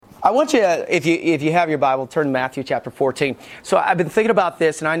I want you to, if you have your Bible, turn to Matthew chapter 14. So I've been thinking about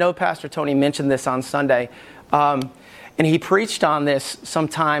this, and I know Pastor Tony mentioned this on Sunday, and he preached on this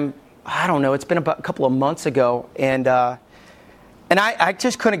sometime, I don't know, it's been about a couple of months ago, and I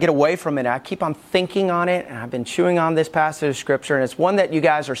just couldn't get away from it. I keep on thinking on it, and I've been chewing on this passage of Scripture, and it's one that you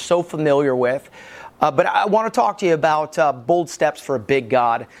guys are so familiar with. But I want to talk to you about bold steps for a big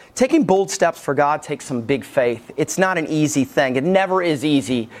God. Taking bold steps for God takes some big faith. It's not an easy thing. It never is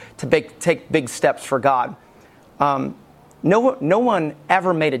easy to take big steps for God. No one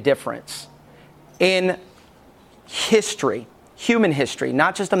ever made a difference in history, human history,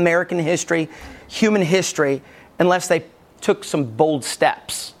 not just American history, human history, unless they took some bold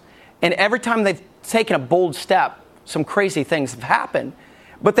steps. And every time they've taken a bold step, some crazy things have happened.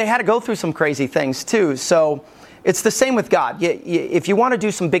 But they had to go through some crazy things too. So it's the same with God. If you want to do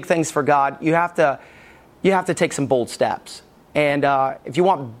some big things for God, you have to take some bold steps. And if you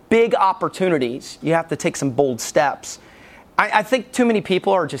want big opportunities, you have to take some bold steps. I think too many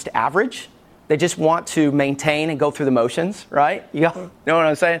people are just average. They just want to maintain and go through the motions, right? You know what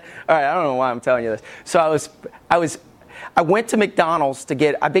I'm saying? All right, I don't know why I'm telling you this. So I went to McDonald's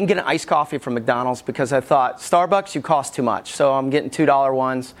I've been getting iced coffee from McDonald's because I thought, Starbucks, you cost too much. So I'm getting $2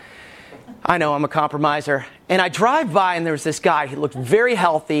 ones. I know, I'm a compromiser. And I drive by and there's this guy. He looked very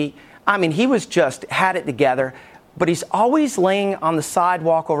healthy. I mean, he was just had it together. But he's always laying on the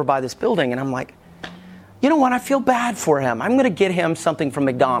sidewalk over by this building. And I'm like, you know what? I feel bad for him. I'm going to get him something from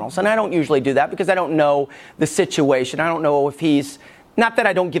McDonald's. And I don't usually do that because I don't know the situation. I don't know if he's... Not that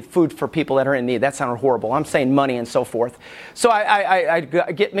I don't give food for people that are in need. That sounded horrible. I'm saying money and so forth. So I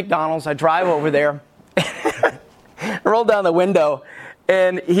get McDonald's. I drive over there. I roll down the window.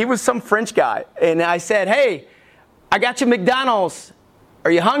 And he was some French guy. And I said, hey, I got you McDonald's.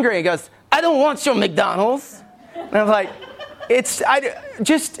 Are you hungry? He goes, I don't want your McDonald's. And I was like, I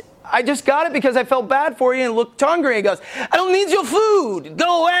just got it because I felt bad for you and looked hungry. He goes, I don't need your food.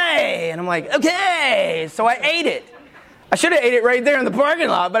 Go away. And I'm like, okay. So I ate it. I should have ate it right there in the parking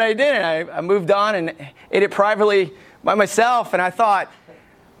lot, but I didn't. I moved on and ate it privately by myself. And I thought,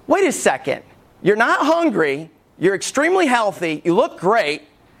 wait a second. You're not hungry. You're extremely healthy. You look great.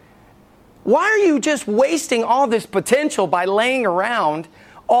 Why are you just wasting all this potential by laying around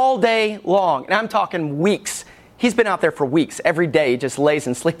all day long? And I'm talking weeks. He's been out there for weeks. Every day he just lays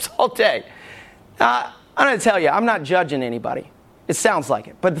and sleeps all day. I'm going to tell you, I'm not judging anybody. It sounds like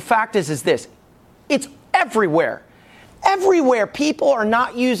it. But the fact is this. It's everywhere. Everywhere people are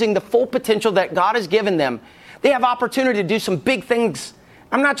not using the full potential that God has given them. They have opportunity to do some big things.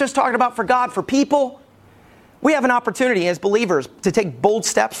 I'm not just talking about for God, for people. We have an opportunity as believers to take bold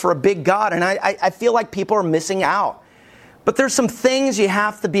steps for a big God, and I feel like people are missing out. But there's some things you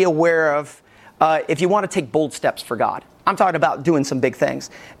have to be aware of if you want to take bold steps for God. I'm talking about doing some big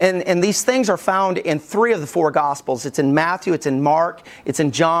things. And these things are found in 3 of the 4 Gospels. It's in Matthew, it's in Mark, it's in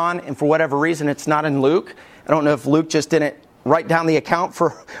John, and for whatever reason, it's not in Luke. I don't know if Luke just didn't write down the account for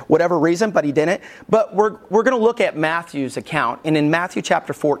whatever reason, but he didn't. But we're going to look at Matthew's account. And in Matthew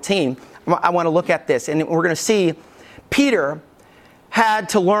chapter 14, I want to look at this. And we're going to see Peter had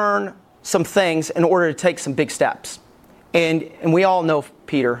to learn some things in order to take some big steps. And we all know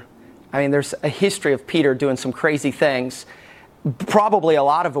Peter. I mean, there's a history of Peter doing some crazy things. Probably a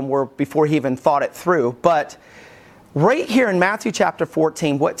lot of them were before he even thought it through. But right here in Matthew chapter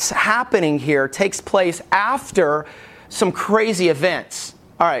 14, what's happening here takes place after some crazy events.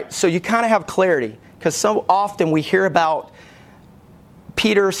 All right, so you kind of have clarity because so often we hear about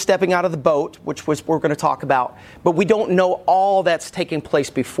Peter stepping out of the boat, which we're going to talk about, but we don't know all that's taking place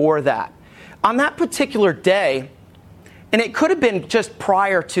before that. On that particular day, and it could have been just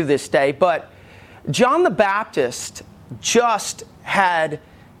prior to this day, but John the Baptist just had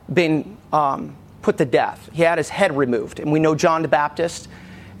been put to death. He had his head removed. And we know John the Baptist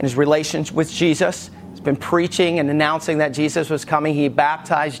and his relations with Jesus. He's been preaching and announcing that Jesus was coming. He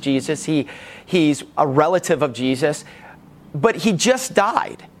baptized Jesus. He's a relative of Jesus. But he just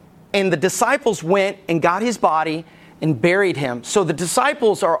died. And the disciples went and got his body and buried him. So the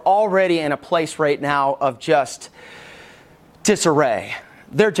disciples are already in a place right now of just disarray.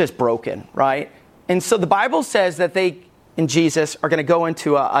 They're just broken, right? And so the Bible says that they and Jesus are going to go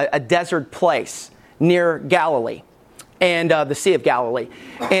into a desert place near Galilee and the Sea of Galilee.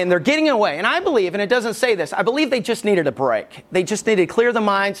 And they're getting away. And I believe, and it doesn't say this, I believe they just needed a break. They just needed to clear the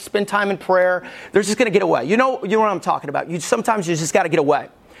mind, spend time in prayer. They're just going to get away. You know what I'm talking about. Sometimes you just got to get away.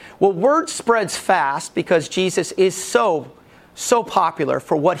 Well, word spreads fast because Jesus is so popular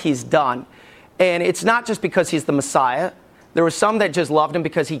for what he's done. And it's not just because he's the Messiah. There were some that just loved him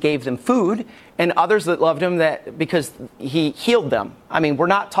because he gave them food, and others that loved him because he healed them. I mean, we're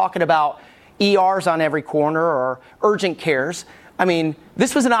not talking about ERs on every corner or urgent cares. I mean,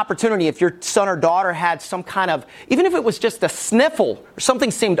 this was an opportunity. If your son or daughter had some kind of, even if it was just a sniffle or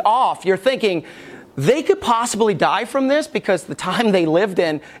something seemed off, you're thinking they could possibly die from this because the time they lived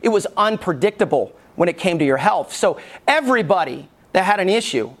in, it was unpredictable when it came to your health. So everybody that had an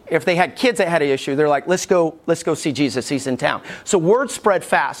issue, if they had kids that had an issue, they're like, let's go see Jesus. He's in town. So word spread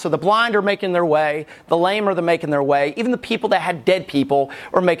fast. So the blind are making their way. The lame are making their way. Even the people that had dead people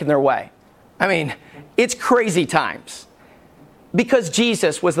are making their way. I mean, it's crazy times because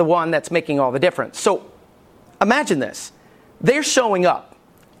Jesus was the one that's making all the difference. So imagine this. They're showing up,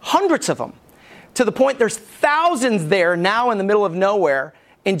 hundreds of them, to the point there's thousands there now in the middle of nowhere,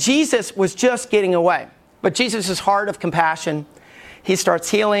 and Jesus was just getting away. But Jesus' heart of compassion, he starts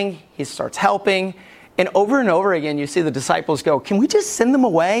healing, he starts helping, and over again you see the disciples go, can we just send them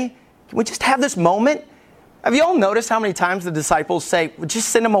away? Can we just have this moment? Have you all noticed how many times the disciples say, well, just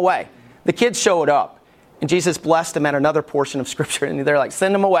send them away? The kids showed up, and Jesus blessed them at another portion of Scripture, and they're like,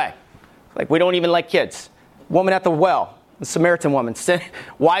 send them away. Like, we don't even like kids. Woman at the well, the Samaritan woman,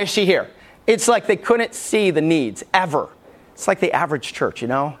 why is she here? It's like they couldn't see the needs, ever. It's like the average church, you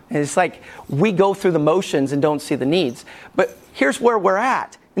know? And it's like we go through the motions and don't see the needs. But here's where we're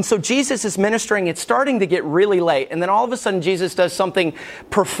at. And so Jesus is ministering. It's starting to get really late. And then all of a sudden, Jesus does something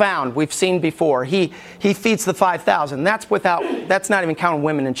profound we've seen before. He feeds the 5,000. That's not even counting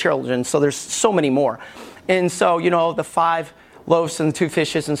women and children. So there's so many more. And so, you know, the 5 loaves and 2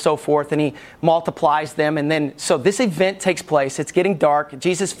 fishes and so forth. And he multiplies them. And then, so this event takes place. It's getting dark.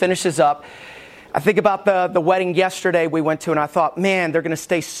 Jesus finishes up. I think about the wedding yesterday we went to, and I thought, man, they're going to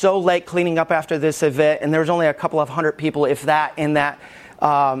stay so late cleaning up after this event, and there was only a couple of hundred people, if that, in that,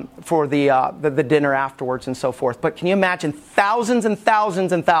 for the dinner afterwards and so forth. But can you imagine thousands and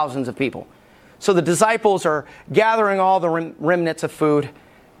thousands and thousands of people? So the disciples are gathering all the remnants of food.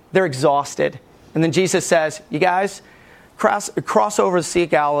 They're exhausted. And then Jesus says, you guys, cross over the Sea of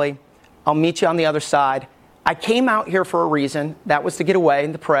Galilee. I'll meet you on the other side. I came out here for a reason. That was to get away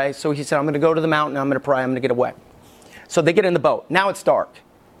and to pray. So he said, I'm going to go to the mountain. I'm going to pray. I'm going to get away. So they get in the boat. Now it's dark.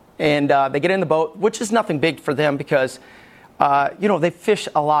 And they get in the boat, which is nothing big for them because, they fish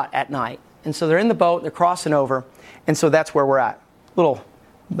a lot at night. And so they're in the boat. They're crossing over. And so that's where we're at. Little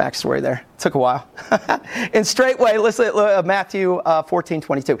backstory there. Took a while. And straightway, let's Matthew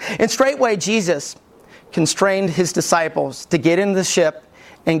 14:22. And straightway Jesus constrained his disciples to get in the ship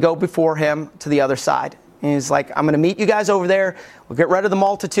and go before him to the other side. And he's like, I'm going to meet you guys over there. We'll get rid of the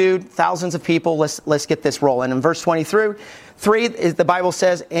multitude, thousands of people. Let's get this rolling. In verse 23, the Bible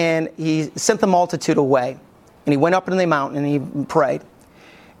says, and he sent the multitude away. And he went up into the mountain and he prayed.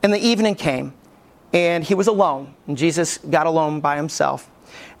 And the evening came, and he was alone. And Jesus got alone by himself.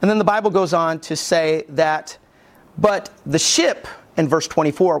 And then the Bible goes on to say that, but the ship, in verse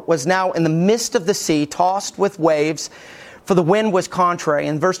 24, was now in the midst of the sea, tossed with waves, for the wind was contrary.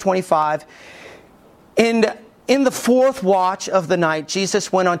 In verse 25, and in the 4th watch of the night,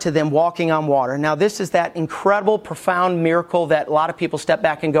 Jesus went unto them walking on water. Now, this is that incredible, profound miracle that a lot of people step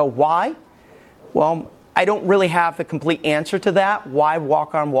back and go, why? Well, I don't really have the complete answer to that. Why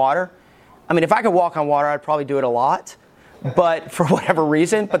walk on water? I mean, if I could walk on water, I'd probably do it a lot. But for whatever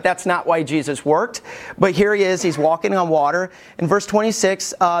reason, but that's not why Jesus worked. But here he is, he's walking on water. In verse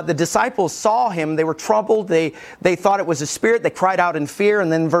 26, the disciples saw him. They were troubled. They thought it was a spirit. They cried out in fear.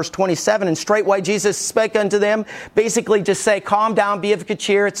 And then verse 27, and straightway Jesus spake unto them. Basically just say, calm down, be of good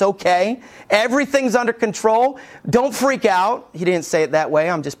cheer. It's okay. Everything's under control. Don't freak out. He didn't say it that way.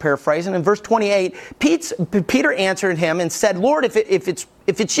 I'm just paraphrasing. In verse 28, Peter answered him and said, Lord, if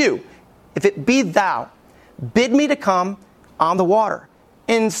it's you, if it be thou, bid me to come on the water.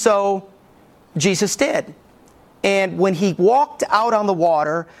 And so Jesus did. And when he walked out on the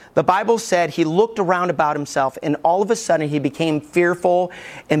water, the Bible said he looked around about himself, and all of a sudden he became fearful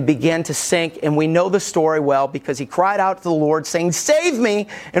and began to sink. And we know the story well because he cried out to the Lord saying, save me.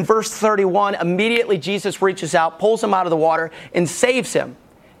 In verse 31, immediately Jesus reaches out, pulls him out of the water and saves him.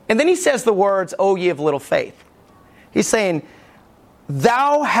 And then he says the words, "O ye of little faith." He's saying,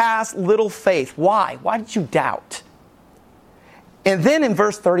 thou hast little faith. Why? Why did you doubt? And then in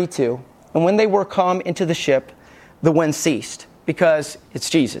verse 32, and when they were come into the ship, the wind ceased, because it's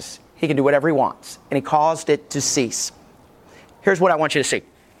Jesus. He can do whatever he wants. And he caused it to cease. Here's what I want you to see.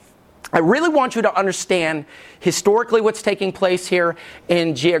 I really want you to understand historically what's taking place here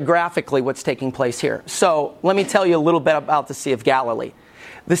and geographically what's taking place here. So let me tell you a little bit about the Sea of Galilee.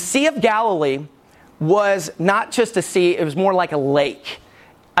 The Sea of Galilee was not just a sea, it was more like a lake.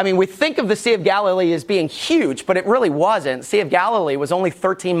 I mean, we think of the Sea of Galilee as being huge, but it really wasn't. The Sea of Galilee was only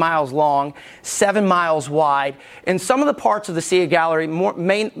 13 miles long, 7 miles wide, and some of the parts of the Sea of Galilee,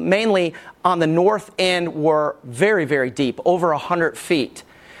 mainly on the north end, were very, very deep, over 100 feet.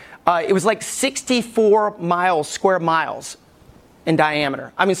 It was like 64 square miles in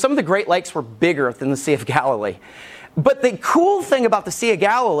diameter. I mean, some of the Great Lakes were bigger than the Sea of Galilee. But the cool thing about the Sea of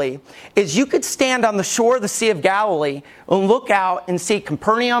Galilee is you could stand on the shore of the Sea of Galilee and look out and see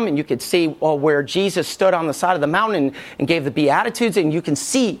Capernaum, and you could see where Jesus stood on the side of the mountain and gave the Beatitudes, and you can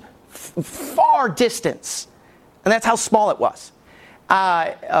see far distance. And that's how small it was.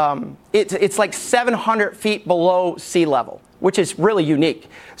 It's like 700 feet below sea level, which is really unique.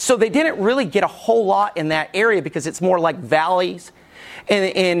 So they didn't really get a whole lot in that area because it's more like valleys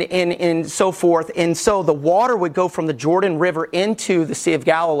and so forth. And so the water would go from the Jordan River into the Sea of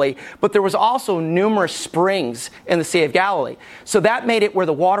Galilee, but there was also numerous springs in the Sea of Galilee. So that made it where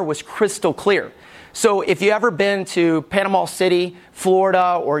the water was crystal clear. So if you've ever been to Panama City,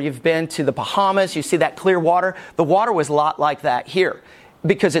 Florida, or you've been to the Bahamas, you see that clear water. The water was a lot like that here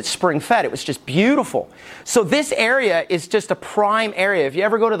because it's spring-fed. It was just beautiful. So this area is just a prime area. If you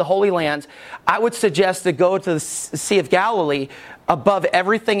ever go to the Holy Lands, I would suggest to go to the Sea of Galilee above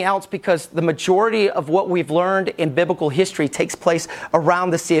everything else because the majority of what we've learned in biblical history takes place around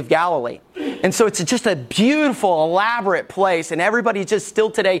the Sea of Galilee. And so it's just a beautiful, elaborate place, and everybody just still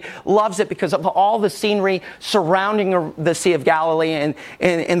today loves it because of all the scenery surrounding the Sea of Galilee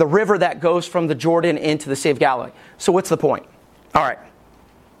and the river that goes from the Jordan into the Sea of Galilee. So what's the point? All right.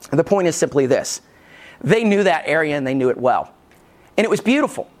 The point is simply this. They knew that area and they knew it well. And it was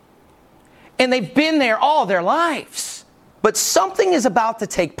beautiful. And they've been there all their lives. But something is about to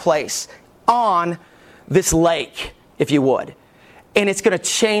take place on this lake, if you would. And it's going to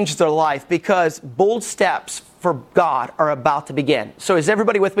change their life because bold steps for God are about to begin. So is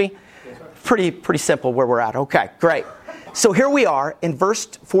everybody with me? Yes, sir. Pretty simple where we're at. Okay, great. So here we are in verse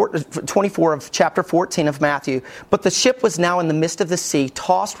 24 of chapter 14 of Matthew. But the ship was now in the midst of the sea,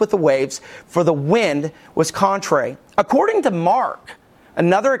 tossed with the waves, for the wind was contrary. According to Mark,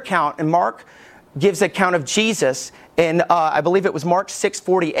 another account, and Mark gives an account of Jesus, and I believe it was Mark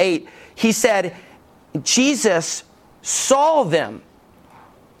 6:48. He said, Jesus saw them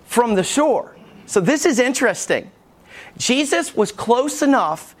from the shore. So this is interesting. Jesus was close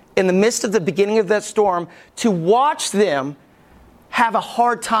enough in the midst of the beginning of that storm to watch them have a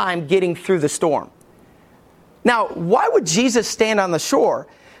hard time getting through the storm. Now, why would Jesus stand on the shore?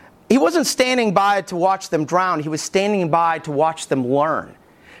 He wasn't standing by to watch them drown. He was standing by to watch them learn.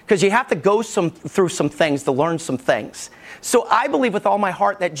 Because you have to go through some things to learn some things. So I believe with all my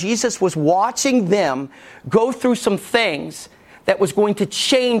heart that Jesus was watching them go through some things that was going to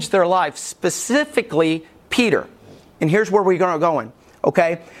change their life, specifically Peter. And here's where we're going,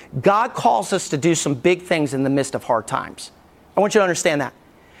 okay? God calls us to do some big things in the midst of hard times. I want you to understand that.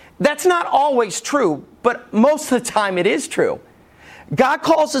 That's not always true, but most of the time it is true. God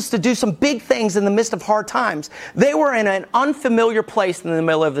calls us to do some big things in the midst of hard times. They were in an unfamiliar place in the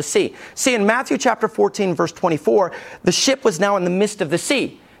middle of the sea. See, in Matthew chapter 14, verse 24, the ship was now in the midst of the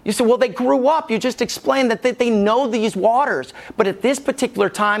sea. You say, well, they grew up. You just explained that they know these waters. But at this particular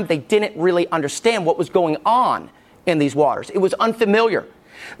time, they didn't really understand what was going on in these waters. It was unfamiliar.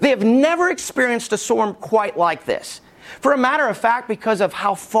 They have never experienced a storm quite like this. For a matter of fact, because of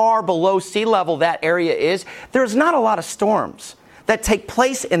how far below sea level that area is, there's not a lot of storms that take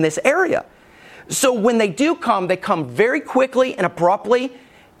place in this area. So when they do come, they come very quickly and abruptly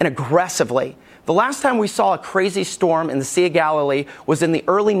and aggressively. The last time we saw a crazy storm in the Sea of Galilee was in the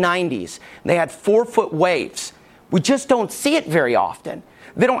early 90s. They had 4-foot waves. We just don't see it very often.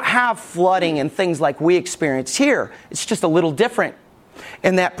 They don't have flooding and things like we experience here. It's just a little different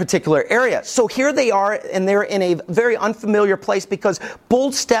in that particular area. So here they are, and they're in a very unfamiliar place because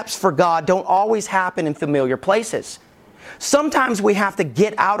bold steps for God don't always happen in familiar places. Sometimes we have to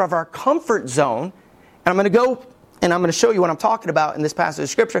get out of our comfort zone, and I'm going to show you what I'm talking about in this passage of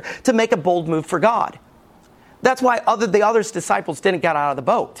Scripture, to make a bold move for God. That's why the other disciples didn't get out of the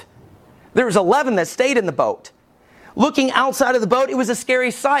boat. There was 11 that stayed in the boat. Looking outside of the boat, it was a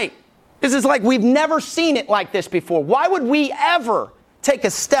scary sight. This is like we've never seen it like this before. Why would we ever take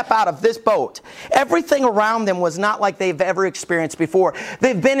a step out of this boat? Everything around them was not like they've ever experienced before.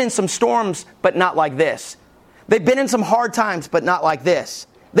 They've been in some storms, but not like this. They've been in some hard times, but not like this.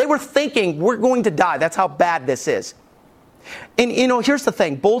 They were thinking, we're going to die. That's how bad this is. And, here's the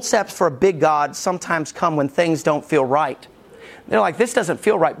thing. Bold steps for a big God sometimes come when things don't feel right. They're like, this doesn't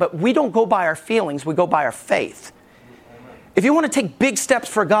feel right. But we don't go by our feelings. We go by our faith. If you want to take big steps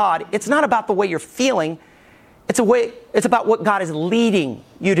for God, it's not about the way you're feeling. It's about what God is leading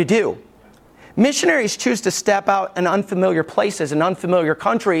you to do. Missionaries choose to step out in unfamiliar places and unfamiliar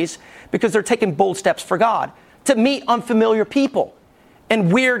countries because they're taking bold steps for God, to meet unfamiliar people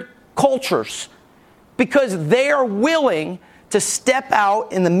and weird cultures, because they are willing to step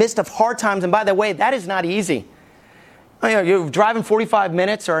out in the midst of hard times. And by the way, that is not easy. You're driving 45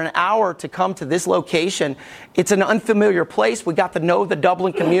 minutes or an hour to come to this location. It's an unfamiliar place. We got to know the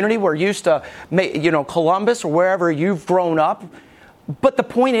Dublin community. We're used to, Columbus or wherever you've grown up. But the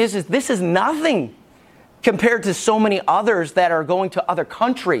point is this is nothing compared to so many others that are going to other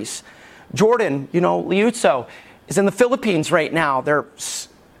countries. Jordan, Liuzzo is in the Philippines right now. They're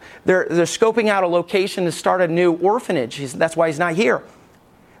scoping out a location to start a new orphanage. That's why he's not here.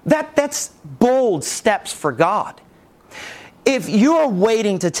 That's bold steps for God. If you're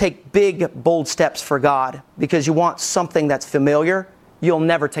waiting to take big, bold steps for God because you want something that's familiar, you'll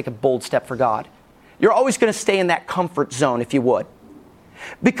never take a bold step for God. You're always going to stay in that comfort zone, if you would.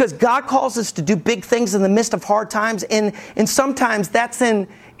 Because God calls us to do big things in the midst of hard times, and sometimes that's in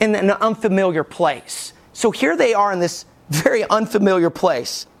an unfamiliar place. So here they are in this very unfamiliar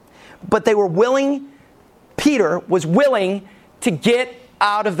place. But they were willing, Peter was willing to get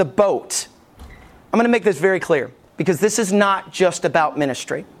out of the boat. I'm going to make this very clear, because this is not just about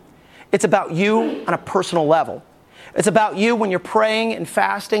ministry. It's about you on a personal level. It's about you when you're praying and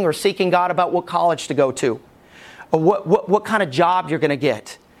fasting or seeking God about what college to go to, or what kind of job you're going to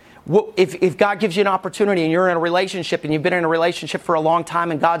get. If God gives you an opportunity and you're in a relationship and you've been in a relationship for a long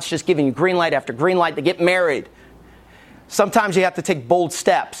time and God's just giving you green light after green light to get married, sometimes you have to take bold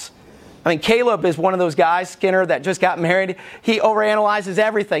steps. Caleb is one of those guys, Skinner, that just got married. He overanalyzes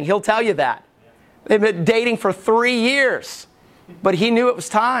everything. He'll tell you that. They've been dating for 3 years, but he knew it was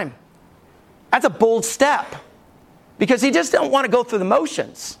time. That's a bold step, because he just don't want to go through the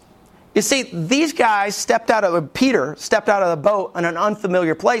motions. You see, these guys Peter stepped out of the boat in an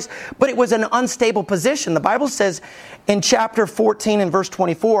unfamiliar place, but it was an unstable position. The Bible says in chapter 14 and verse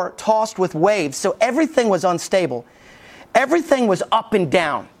 24, tossed with waves. So everything was unstable. Everything was up and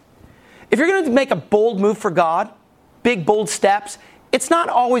down. If you're going to make a bold move for God, big, bold steps, it's not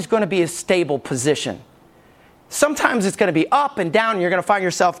always going to be a stable position. Sometimes it's going to be up and down, and you're going to find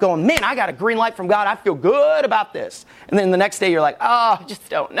yourself going, man, I got a green light from God. I feel good about this. And then the next day you're like, I just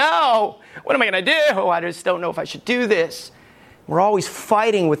don't know. What am I going to do? I just don't know if I should do this. We're always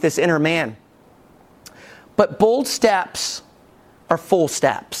fighting with this inner man. But bold steps are full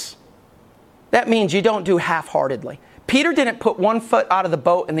steps. That means you don't do half-heartedly. Peter didn't put one foot out of the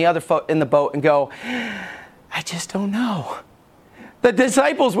boat and the other foot in the boat and go, I just don't know. The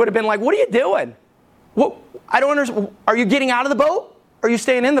disciples would have been like, what are you doing? What? I don't understand. Are you getting out of the boat? Or are you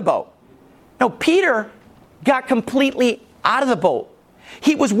staying in the boat? No, Peter got completely out of the boat.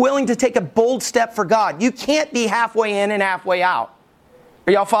 He was willing to take a bold step for God. You can't be halfway in and halfway out.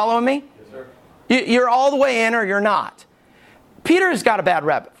 Are y'all following me? Yes, sir. You're all the way in or you're not. Peter's got a bad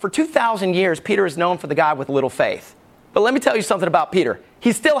rep. For 2,000 years, Peter is known for the guy with little faith. But let me tell you something about Peter.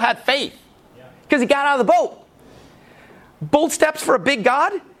 He still had faith because he got out of the boat. Bold steps for a big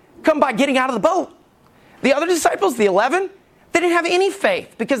God come by getting out of the boat. The other disciples, the 11, they didn't have any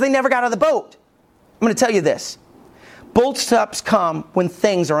faith because they never got out of the boat. I'm going to tell you this. Bold steps come when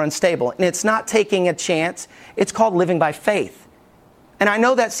things are unstable. And it's not taking a chance. It's called living by faith. And I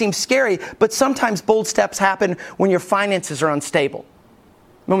know that seems scary, but sometimes bold steps happen when your finances are unstable.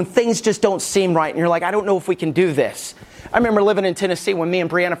 When things just don't seem right and you're like, I don't know if we can do this. I remember living in Tennessee when me and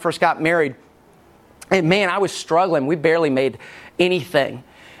Brianna first got married. And man, I was struggling. We barely made anything.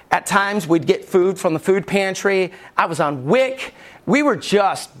 At times, we'd get food from the food pantry. I was on WIC. We were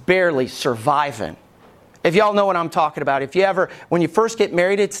just barely surviving. If y'all know what I'm talking about, when you first get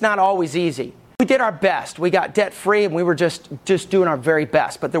married, it's not always easy. We did our best. We got debt-free, and we were just doing our very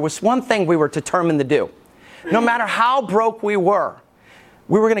best. But there was one thing we were determined to do. No matter how broke we were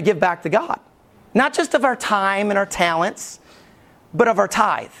going to give back to God. Not just of our time and our talents, but of our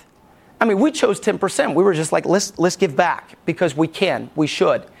tithe. We chose 10%. We were just like, let's give back because we can, we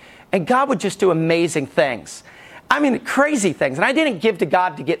should. And God would just do amazing things. Crazy things. And I didn't give to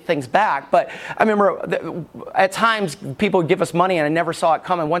God to get things back, but I remember at times people would give us money and I never saw it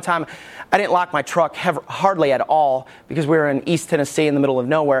coming. One time I didn't lock my truck hardly at all because we were in East Tennessee in the middle of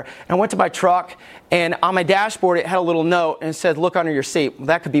nowhere. And I went to my truck and on my dashboard it had a little note and it said, look under your seat. Well,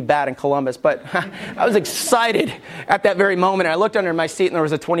 that could be bad in Columbus, but I was excited at that very moment. I looked under my seat and there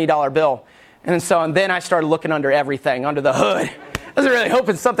was a $20 bill. And then I started looking under everything, under the hood. I was really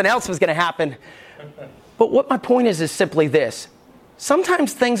hoping something else was going to happen. But what my point is simply this.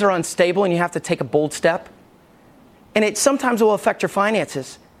 Sometimes things are unstable and you have to take a bold step. And it sometimes will affect your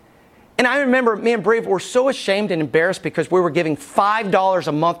finances. And I remember me and Brave were so ashamed and embarrassed because we were giving $5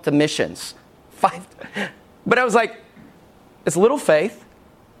 a month to missions. But I was like, it's little faith.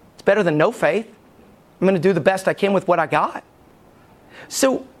 It's better than no faith. I'm going to do the best I can with what I got.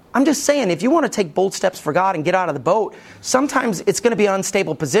 So I'm just saying, if you want to take bold steps for God and get out of the boat, sometimes it's going to be an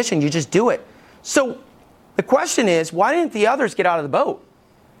unstable position. You just do it. So the question is, why didn't the others get out of the boat?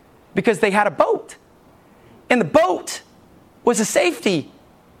 Because they had a boat. And the boat was a safety.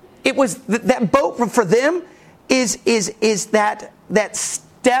 It was that boat for them is that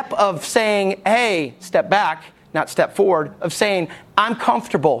step of saying, hey, step back, not step forward, of saying, I'm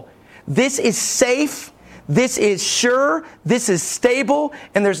comfortable. This is safe. This is sure. This is stable.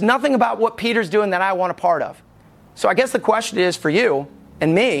 And there's nothing about what Peter's doing that I want a part of. So I guess the question is for you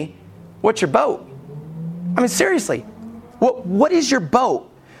and me, what's your boat? I mean, seriously, what is your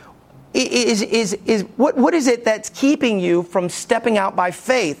boat? What is it that's keeping you from stepping out by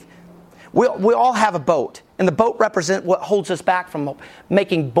faith? We all have a boat, and the boat represents what holds us back from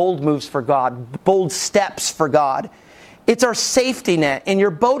making bold moves for God, bold steps for God. It's our safety net, and your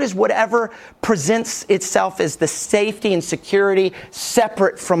boat is whatever presents itself as the safety and security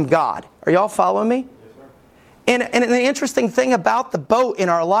separate from God. Are y'all following me? And the interesting thing about the boat in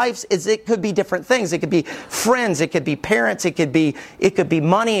our lives is it could be different things. It could be friends, it could be parents, it could be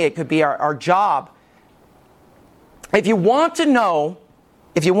money, it could be our job. If you want to know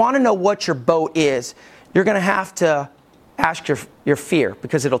what your boat is, you're going to have to ask your fear,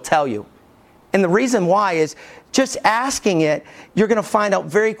 because it'll tell you. And the reason why is just asking it, you're going to find out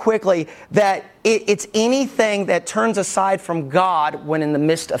very quickly that it's anything that turns aside from God when in the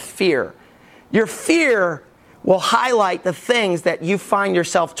midst of fear. Your fear will highlight the things that you find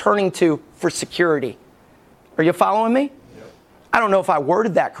yourself turning to for security. Are you following me? Yep. I don't know if I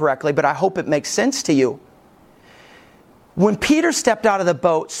worded that correctly, but I hope it makes sense to you. When Peter stepped out of the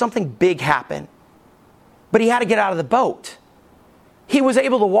boat, something big happened. But he had to get out of the boat. He was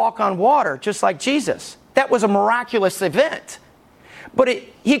able to walk on water just like Jesus. That was a miraculous event. But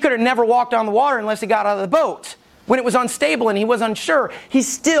he could have never walked on the water unless he got out of the boat. When it was unstable and he was unsure, he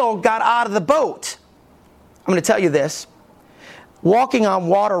still got out of the boat. I'm going to tell you this. Walking on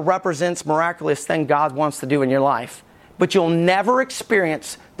water represents miraculous thing God wants to do in your life. But you'll never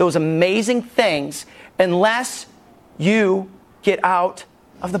experience those amazing things unless you get out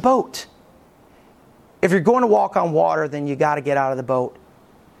of the boat. If you're going to walk on water, then you got to get out of the boat.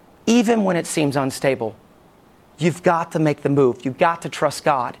 Even when it seems unstable, you've got to make the move. You've got to trust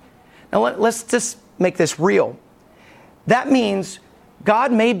God. Now let's just make this real. That means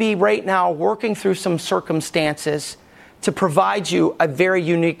God may be right now working through some circumstances to provide you a very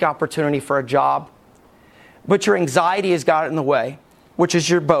unique opportunity for a job. But your anxiety has got in the way, which is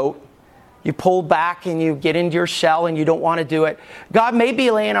your boat. You pull back and you get into your shell and you don't want to do it. God may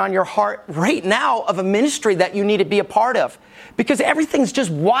be laying on your heart right now of a ministry that you need to be a part of, because everything's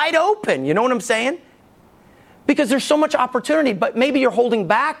just wide open. You know what I'm saying? Because there's so much opportunity, but maybe you're holding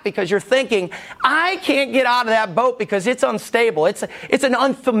back because you're thinking, I can't get out of that boat because it's unstable. It's an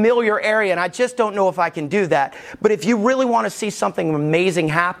unfamiliar area, and I just don't know if I can do that. But if you really want to see something amazing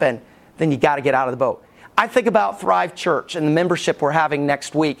happen, then you got to get out of the boat. I think about Thrive Church and the membership we're having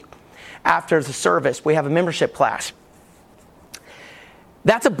next week. After the service, we have a membership class.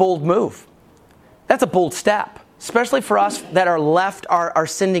 That's a bold move. That's a bold step, especially for us that are left our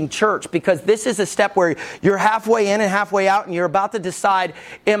sending church, because this is a step where you're halfway in and halfway out, and you're about to decide,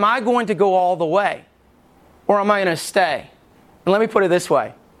 am I going to go all the way or am I going to stay? And let me put it this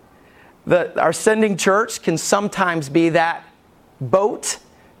way. Our sending church can sometimes be that boat,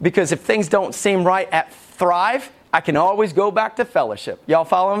 because if things don't seem right at Thrive, I can always go back to fellowship. Y'all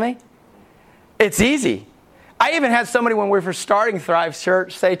follow me? It's easy. I even had somebody when we were starting Thrive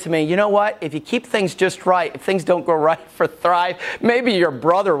Church say to me, you know what? If you keep things just right, if things don't go right for Thrive, maybe your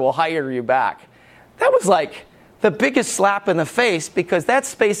brother will hire you back. That was like the biggest slap in the face, because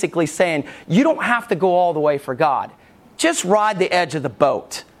that's basically saying you don't have to go all the way for God. Just ride the edge of the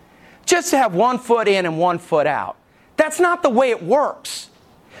boat. Just have one foot in and one foot out. That's not the way it works.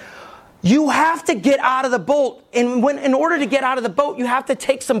 You have to get out of the boat. And in order to get out of the boat, you have to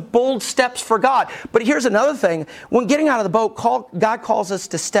take some bold steps for God. But here's another thing. When getting out of the boat, God calls us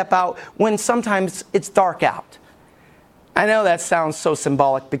to step out when sometimes it's dark out. I know that sounds so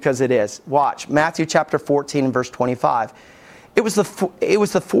symbolic, because it is. Watch. Matthew chapter 14 and verse 25. It was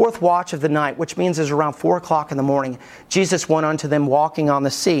the fourth watch of the night, which means it was around 4 o'clock in the morning. Jesus went unto them walking on the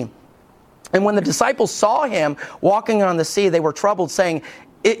sea. And when the disciples saw him walking on the sea, they were troubled, saying,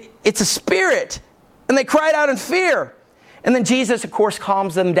 it's a spirit. And they cried out in fear. And then Jesus, of course,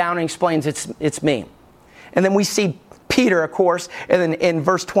 calms them down and explains, it's me. And then we see Peter, of course, and then in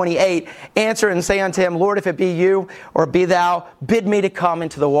verse 28, answer and say unto him, Lord, if it be you, or be thou, bid me to come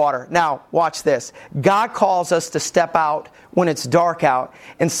into the water. Now, watch this. God calls us to step out when it's dark out.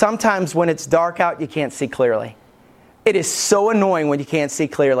 And sometimes when it's dark out, you can't see clearly. It is so annoying when you can't see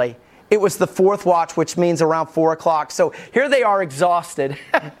clearly. It was the fourth watch, which means around 4 o'clock. So here they are exhausted.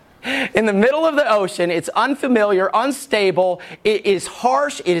 In the middle of the ocean, it's unfamiliar, unstable, it is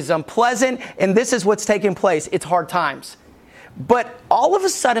harsh, it is unpleasant, and this is what's taking place. It's hard times. But all of a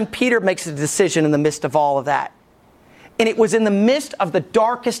sudden, Peter makes a decision in the midst of all of that. And it was in the midst of the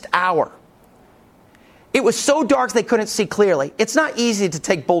darkest hour. It was so dark they couldn't see clearly. It's not easy to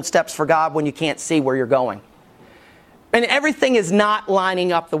take bold steps for God when you can't see where you're going. And everything is not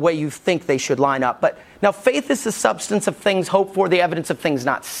lining up the way you think they should line up. But now faith is the substance of things hoped for, the evidence of things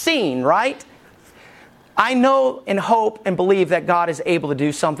not seen, right? I know and hope and believe that God is able to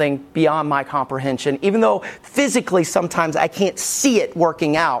do something beyond my comprehension, even though physically sometimes I can't see it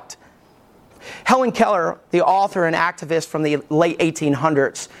working out. Helen Keller, the author and activist from the late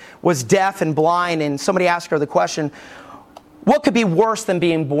 1800s, was deaf and blind, and somebody asked her the question, what could be worse than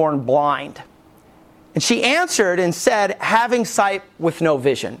being born blind? And she answered and said, having sight with no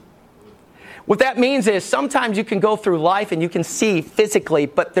vision. What that means is sometimes you can go through life and you can see physically,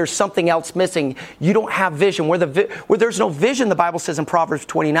 but there's something else missing. You don't have vision. Where there's no vision, the Bible says in Proverbs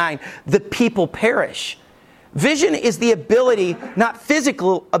 29, the people perish. Vision is the ability, not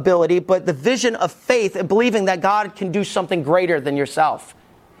physical ability, but the vision of faith and believing that God can do something greater than yourself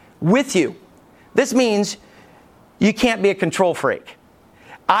with you. This means you can't be a control freak.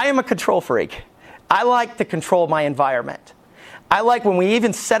 I am a control freak. I like to control my environment. I like when we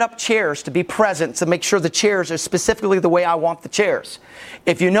even set up chairs to be present to make sure the chairs are specifically the way I want the chairs.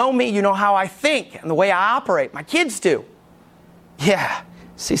 If you know me, you know how I think and the way I operate. My kids do. Yeah,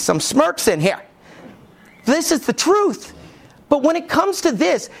 see some smirks in here. This is the truth. But when it comes to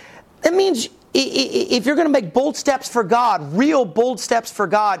this, it means if you're going to make bold steps for God, real bold steps for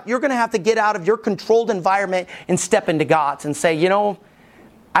God, you're going to have to get out of your controlled environment and step into God's and say,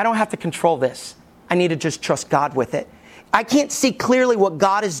 I don't have to control this. I need to just trust God with it. I can't see clearly what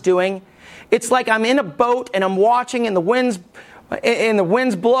God is doing. It's like I'm in a boat and I'm watching and the wind's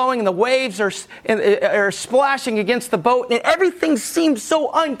blowing and the waves are splashing against the boat and everything seems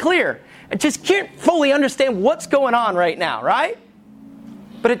so unclear. I just can't fully understand what's going on right now, right?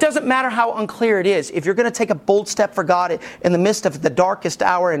 But it doesn't matter how unclear it is. If you're going to take a bold step for God in the midst of the darkest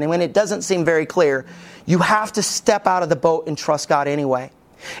hour and when it doesn't seem very clear, you have to step out of the boat and trust God anyway.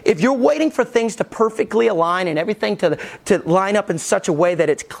 If you're waiting for things to perfectly align and everything to line up in such a way that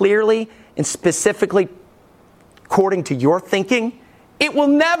it's clearly and specifically according to your thinking, it will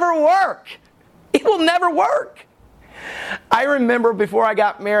never work. It will never work. I remember before I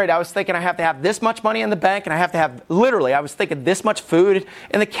got married, I was thinking I have to have this much money in the bank and I have to have, literally, I was thinking this much food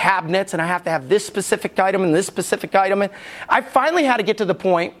in the cabinets and I have to have this specific item and this specific item. And I finally had to get to the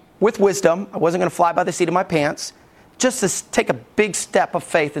point with wisdom, I wasn't going to fly by the seat of my pants, just to take a big step of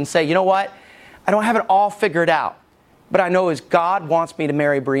faith and say, you know what? I don't have it all figured out. But I know is God wants me to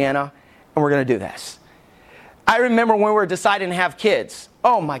marry Brianna, and we're going to do this. I remember when we were deciding to have kids.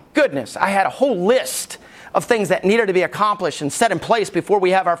 Oh my goodness, I had a whole list of things that needed to be accomplished and set in place before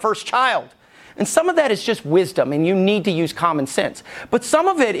we have our first child. And some of that is just wisdom, and you need to use common sense. But some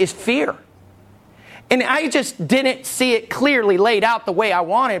of it is fear. And I just didn't see it clearly laid out the way I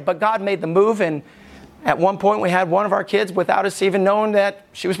wanted, but God made the move, and at one point, we had one of our kids without us even knowing that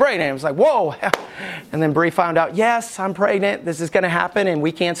she was pregnant. It was like, whoa. And then Bree found out, yes, I'm pregnant. This is going to happen, and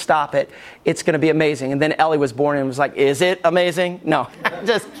we can't stop it. It's going to be amazing. And then Ellie was born and was like, is it amazing? No,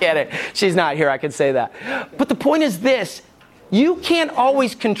 just kidding. She's not here. I could say that. But the point is this. You can't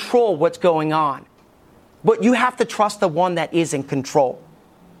always control what's going on, but you have to trust the one that is in control.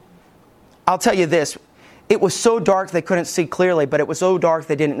 I'll tell you this. It was so dark they couldn't see clearly, but it was so dark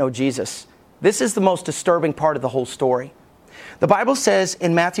they didn't know Jesus. This is the most disturbing part of the whole story. The Bible says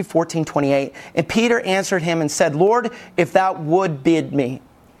in Matthew 14:28, and Peter answered him and said, Lord, if thou would bid me,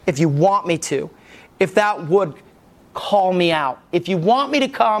 if you want me to, if thou would call me out, if you want me to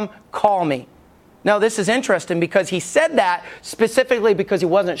come, call me. Now, this is interesting because he said that specifically because he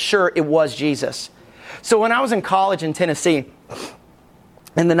wasn't sure it was Jesus. So when I was in college in Tennessee,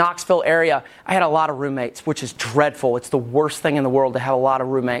 in the Knoxville area, I had a lot of roommates, which is dreadful. It's the worst thing in the world to have a lot of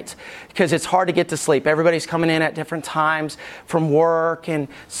roommates because it's hard to get to sleep. Everybody's coming in at different times from work and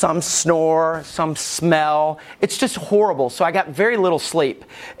some snore, some smell. It's just horrible. So I got very little sleep.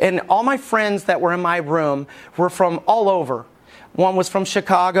 And all my friends that were in my room were from all over. One was from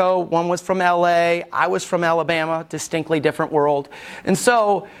Chicago. One was from LA. I was from Alabama, distinctly different world. And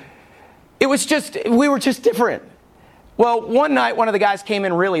so we were just different. Well, one night, one of the guys came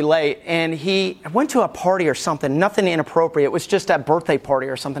in really late, and he went to a party or something, nothing inappropriate. It was just a birthday party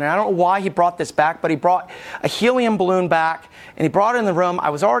or something. And I don't know why he brought this back, but he brought a helium balloon back, and he brought it in the room.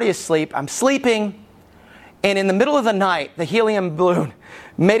 I was already asleep. I'm sleeping, and in the middle of the night, the helium balloon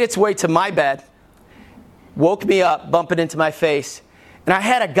made its way to my bed, woke me up, bumping into my face, and I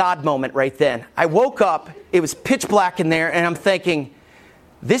had a God moment right then. I woke up, it was pitch black in there, and I'm thinking,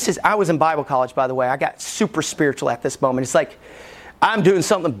 I was in Bible college, by the way. I got super spiritual at this moment. It's like, I'm doing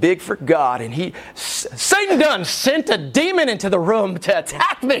something big for God, and Satan done sent a demon into the room to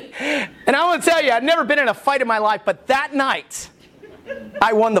attack me. And I want to tell you, I'd never been in a fight in my life, but that night,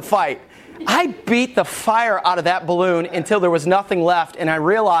 I won the fight. I beat the fire out of that balloon until there was nothing left, and I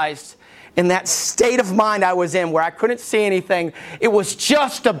realized in that state of mind I was in where I couldn't see anything, it was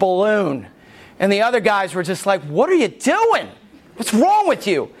just a balloon. And the other guys were just like, what are you doing? What's wrong with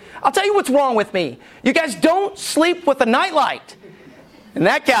you? I'll tell you what's wrong with me. You guys don't sleep with a nightlight. And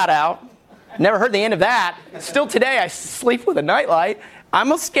that got out. Never heard the end of that. Still today, I sleep with a nightlight.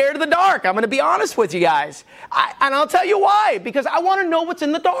 I'm scared of the dark. I'm going to be honest with you guys. And I'll tell you why. Because I want to know what's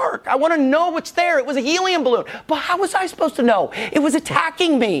in the dark. I want to know what's there. It was a helium balloon. But how was I supposed to know? It was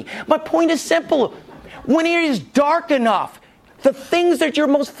attacking me. My point is simple. When it is dark enough, the things that you're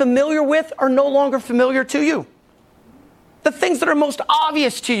most familiar with are no longer familiar to you. The things that are most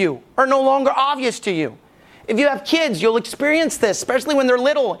obvious to you are no longer obvious to you. If you have kids, you'll experience this, especially when they're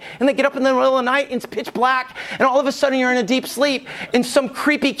little and they get up in the middle of the night and it's pitch black and all of a sudden you're in a deep sleep and some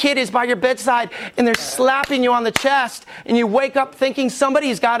creepy kid is by your bedside and they're slapping you on the chest and you wake up thinking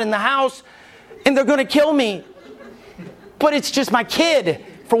somebody's got in the house and they're going to kill me. But it's just my kid,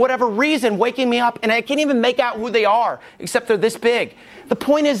 for whatever reason, waking me up and I can't even make out who they are except they're this big. The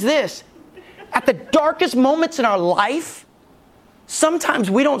point is this. At the darkest moments in our life, sometimes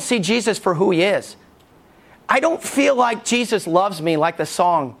we don't see Jesus for who he is. I don't feel like Jesus loves me like the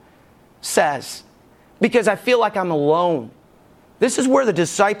song says, because I feel like I'm alone. This is where the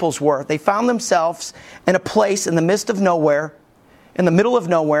disciples were. They found themselves in a place in the midst of nowhere, in the middle of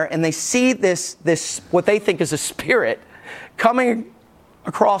nowhere, and they see this what they think is a spirit coming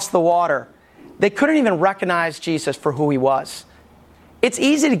across the water. They couldn't even recognize Jesus for who he was. It's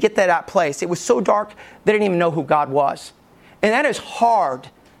easy to get that place. It was so dark, they didn't even know who God was. And that is hard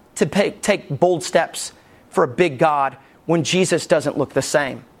to take bold steps for a big God when Jesus doesn't look the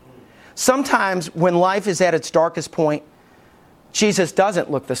same. Sometimes when life is at its darkest point, Jesus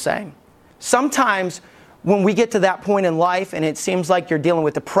doesn't look the same. Sometimes when we get to that point in life and it seems like you're dealing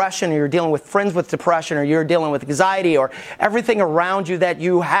with depression or you're dealing with friends with depression or you're dealing with anxiety or everything around you that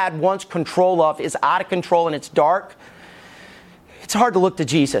you had once control of is out of control and it's dark, it's hard to look to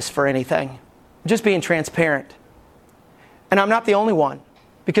Jesus for anything. I'm just being transparent. And I'm not the only one.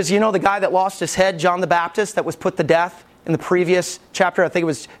 Because you know the guy that lost his head, John the Baptist, that was put to death in the previous chapter, I think it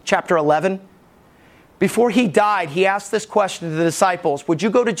was chapter 11. Before he died, he asked this question to the disciples. Would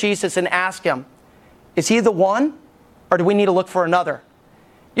you go to Jesus and ask him, is he the one? Or do we need to look for another?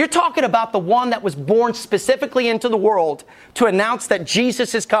 You're talking about the one that was born specifically into the world to announce that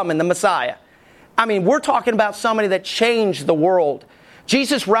Jesus is coming, the Messiah. I mean, we're talking about somebody that changed the world.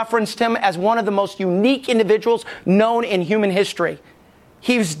 Jesus referenced him as one of the most unique individuals known in human history.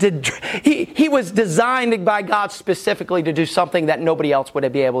 He was designed by God specifically to do something that nobody else would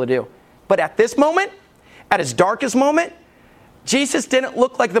be able to do. But at this moment, at his darkest moment, Jesus didn't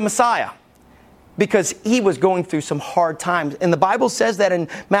look like the Messiah because he was going through some hard times. And the Bible says that in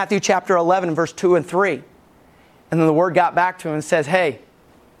Matthew chapter 11, verse 2 and 3. And then the word got back to him and says, hey,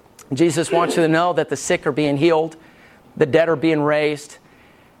 Jesus wants you to know that the sick are being healed, the dead are being raised.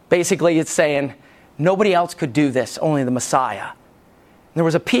 Basically, it's saying nobody else could do this, only the Messiah. There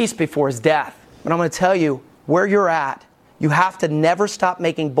was a peace before his death. But I'm going to tell you, where you're at, you have to never stop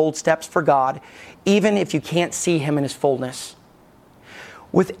making bold steps for God, even if you can't see him in his fullness.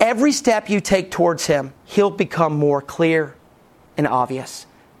 With every step you take towards him, he'll become more clear and obvious.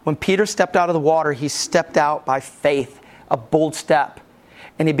 When Peter stepped out of the water, he stepped out by faith, a bold step.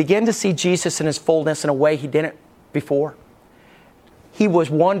 And he began to see Jesus in his fullness in a way he didn't before. He was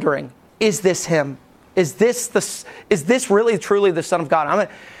wondering, is this him? Is this really truly the Son of God?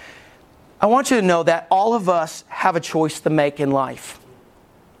 I want you to know that all of us have a choice to make in life.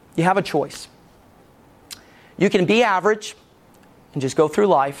 You have a choice. You can be average and just go through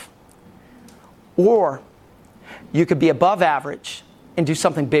life, or you could be above average and do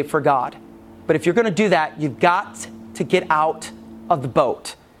something big for God. But if you're going to do that, you've got to get out of the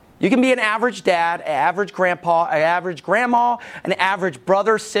boat. You can be an average dad, an average grandpa, an average grandma, an average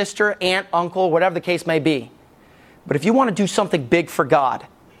brother, sister, aunt, uncle, whatever the case may be. But if you want to do something big for God,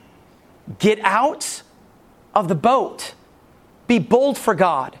 get out of the boat. Be bold for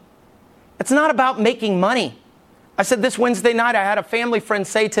God. It's not about making money. I said this Wednesday night, I had a family friend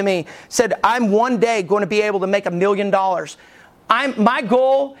say to me, said, I'm one day going to be able to make $1 million. My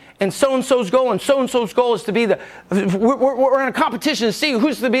goal and so-and-so's goal and so-and-so's goal is to be we're in a competition to see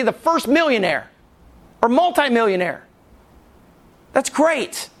who's to be the first millionaire or multimillionaire. That's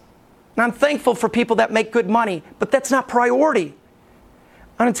great. And I'm thankful for people that make good money, but that's not priority.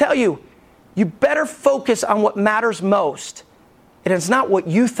 I'm going to tell you, you better focus on what matters most. And it's not what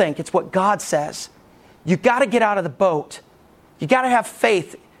you think, it's what God says. You got to get out of the boat. You got to have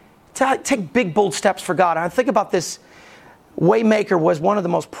faith. Take big, bold steps for God. And I think about this. Waymaker was one of the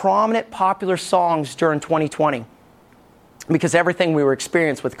most prominent, popular songs during 2020 because everything we were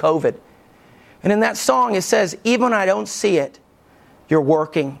experiencing with COVID. And in that song, it says, even when I don't see it, you're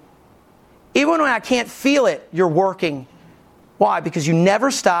working. Even when I can't feel it, you're working. Why? Because you never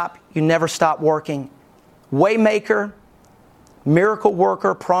stop working. Waymaker, miracle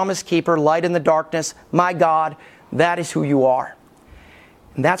worker, promise keeper, light in the darkness. My God, that is who you are.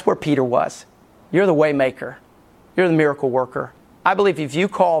 And that's where Peter was. You're the waymaker. You're the miracle worker. I believe if you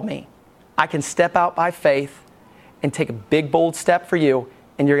call me, I can step out by faith and take a big, bold step for you,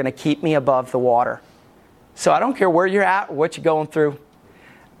 and you're going to keep me above the water. So I don't care where you're at or what you're going through.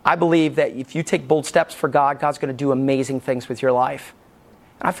 I believe that if you take bold steps for God, God's going to do amazing things with your life.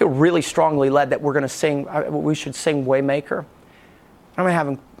 And I feel really strongly led that we should sing Waymaker. I'm going to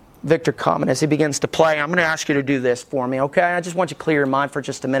have Victor come, and as he begins to play, I'm going to ask you to do this for me, okay? I just want you to clear your mind for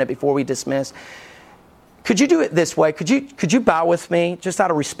just a minute before we dismiss. Could you do it this way? Could you bow with me, just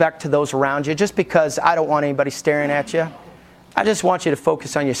out of respect to those around you, just because I don't want anybody staring at you? I just want you to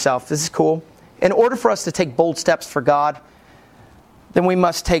focus on yourself. This is cool. In order for us to take bold steps for God, then we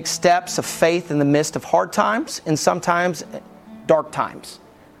must take steps of faith in the midst of hard times and sometimes dark times.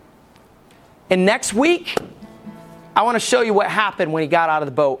 And next week, I want to show you what happened when he got out of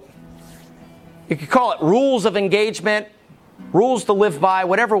the boat. You could call it rules of engagement, rules to live by,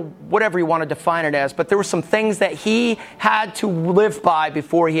 whatever you want to define it as. But there were some things that he had to live by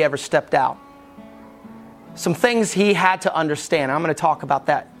before he ever stepped out. Some things he had to understand. I'm going to talk about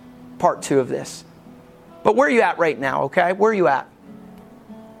that, part 2 of this. But where are you at right now, okay? Where are you at?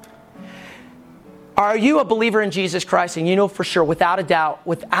 Are you a believer in Jesus Christ? And you know for sure, without a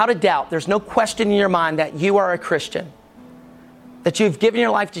doubt, there's no question in your mind that you are a Christian, that you've given your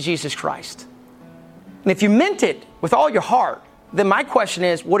life to Jesus Christ. And if you meant it with all your heart, then my question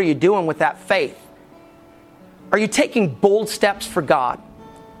is, what are you doing with that faith? Are you taking bold steps for God?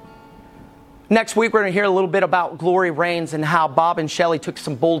 Next week, we're going to hear a little bit about Glory Reigns and how Bob and Shelley took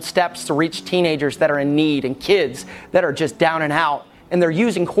some bold steps to reach teenagers that are in need and kids that are just down and out. And they're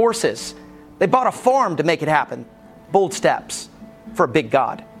using horses. They bought a farm to make it happen. Bold steps for a big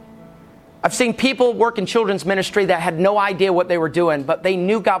God. I've seen people work in children's ministry that had no idea what they were doing, but they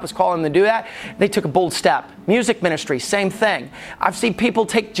knew God was calling them to do that. They took a bold step. Music ministry, same thing. I've seen people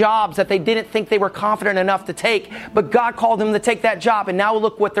take jobs that they didn't think they were confident enough to take, but God called them to take that job, and now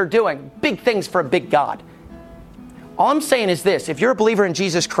look what they're doing. Big things for a big God. All I'm saying is this: if you're a believer in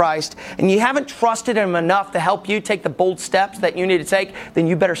Jesus Christ and you haven't trusted Him enough to help you take the bold steps that you need to take, then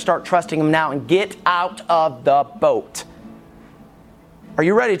you better start trusting Him now and get out of the boat. Are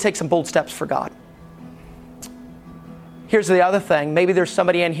you ready to take some bold steps for God? Here's the other thing. Maybe there's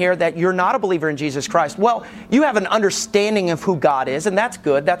somebody in here that you're not a believer in Jesus Christ. Well, you have an understanding of who God is, and that's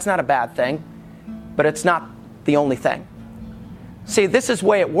good. That's not a bad thing. But it's not the only thing. See, this is the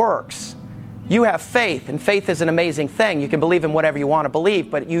way it works. You have faith, and faith is an amazing thing. You can believe in whatever you want to believe,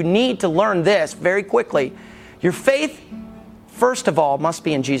 but you need to learn this very quickly. Your faith, first of all, must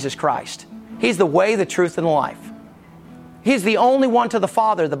be in Jesus Christ. He's the way, the truth, and the life. He's the only one to the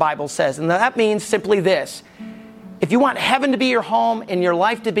Father, the Bible says. And that means simply this: if you want heaven to be your home and your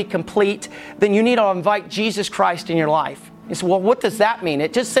life to be complete, then you need to invite Jesus Christ in your life. You say, well, what does that mean?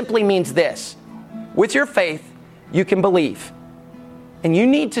 It just simply means this: with your faith, you can believe. And you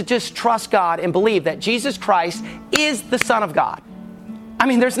need to just trust God and believe that Jesus Christ is the Son of God. I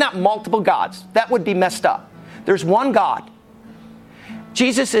mean, there's not multiple gods. That would be messed up. There's one God.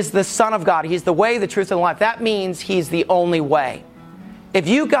 Jesus is the Son of God. He's the way, the truth, and the life. That means He's the only way. If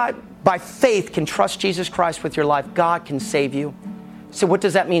you by faith can trust Jesus Christ with your life, God can save you. So what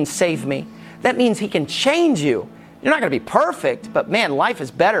does that mean, save me? That means He can change you. You're not going to be perfect, but man, life is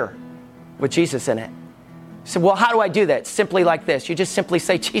better with Jesus in it. So, well, how do I do that? Simply like this. You just simply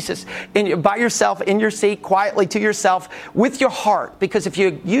say, Jesus, by yourself, in your seat, quietly to yourself, with your heart. Because if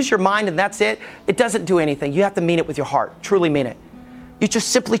you use your mind and that's it, it doesn't do anything. You have to mean it with your heart. Truly mean it. You just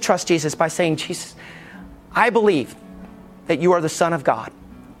simply trust Jesus by saying, Jesus, I believe that you are the Son of God.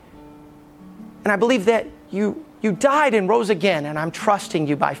 And I believe that you You died and rose again, and I'm trusting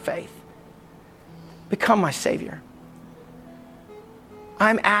you by faith. Become my Savior.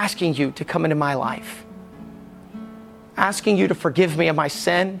 I'm asking you to come into my life. Asking you to forgive me of my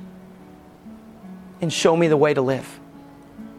sin and show me the way to live.